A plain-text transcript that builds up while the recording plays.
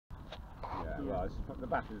well, the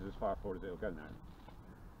battery's as far forward as it'll go now.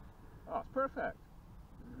 Oh, it's perfect.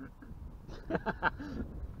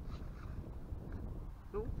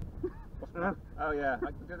 Oh yeah,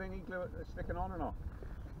 do they need glue sticking on or not?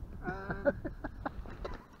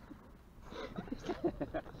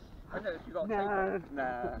 I know if you got tape.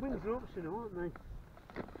 Nah. Wings are optional, aren't they?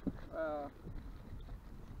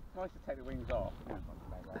 Nice to take the wings off. Yeah,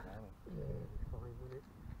 it's fine, isn't it?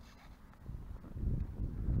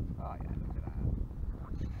 Oh yeah, look at that.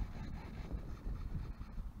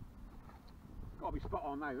 Got to be spot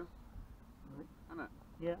on now, isn't it?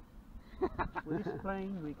 Yeah. We're just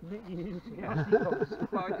playing, we commit you. Yeah.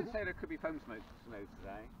 Well, I did say there could be foam snow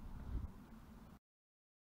today.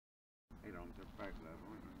 Ailerons are about level,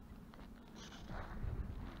 aren't they?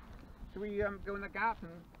 Should we go in the gap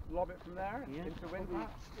and lob it from there into the wind?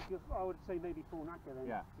 I would say maybe full knacker then.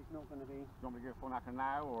 Yeah. It's not going to be. Do you want me to go full knacker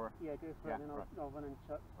now or? Yeah, go for it and I'll run and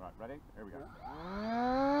chuck. Right, ready? Here we go.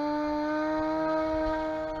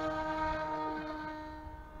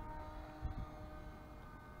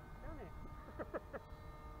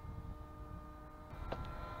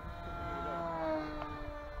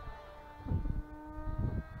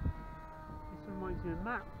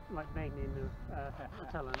 Map like Maiden in the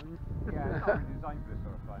Talon. Yeah, it's not really designed for this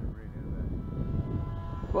sort of flying, really, is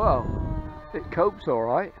it? Well, it copes all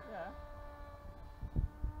right. Yeah.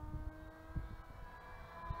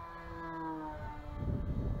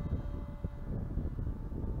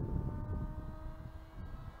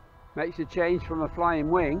 Makes a change from a flying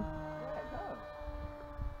wing. Yeah, it does.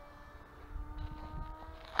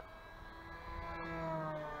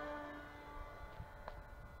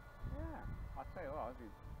 I'd say, oh, it's a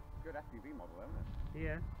good FPV model, isn't it?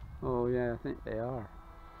 Yeah. Oh yeah, I think they are.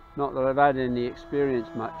 Not that I've had any experience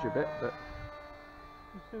much of it, but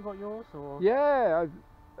You still got yours, or? yeah,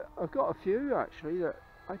 I've got a few actually that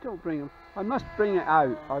I don't bring them. I must bring it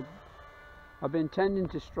out. I've been tending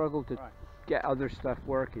to struggle to get other stuff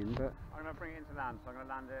working, but I'm going to bring it into land, so I'm going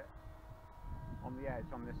to land it on the edge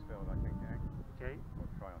on this field, I think. Yeah? Okay. Or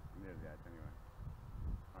try near the edge anyway.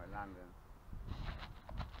 Alright, landing.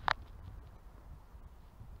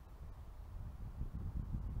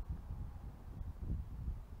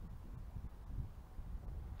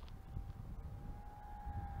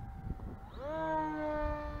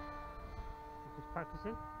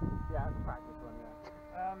 Practicing? Yeah, it's a practice one,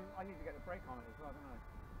 yeah. I need to get the brake on it as well, don't I?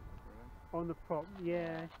 Really? On the prop,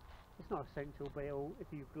 yeah. It's not essential, but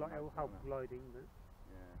if you it'll help gliding. But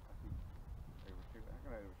yeah, I think overshoot. I'm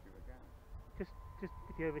going to overshoot again. Just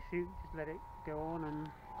if you overshoot, just let it go on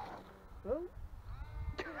and. Oh!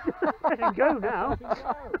 Let it go now!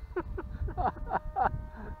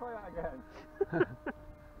 Try that again.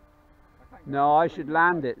 no, I should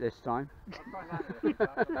land it this time. I'll try and land it.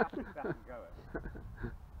 That's go it.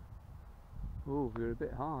 Oh, we're a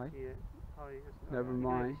bit high. Yeah, high. Never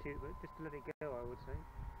mind. Shoot, but just let it go, I would say.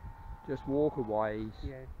 Just walk a ways.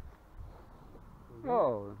 Yeah.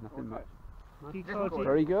 Oh, nothing much.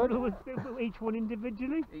 Very good. Each one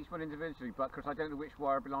individually? Each one individually, but because I don't know which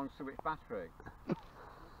wire belongs to which battery.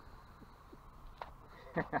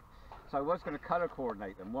 So I was going to colour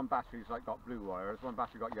coordinate them. One battery's like got blue wires, one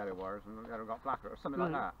battery got yellow wires, and the other got black, or something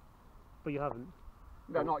like that. But you haven't?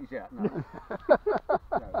 No, not yet, no.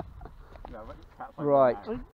 No, but that's like right.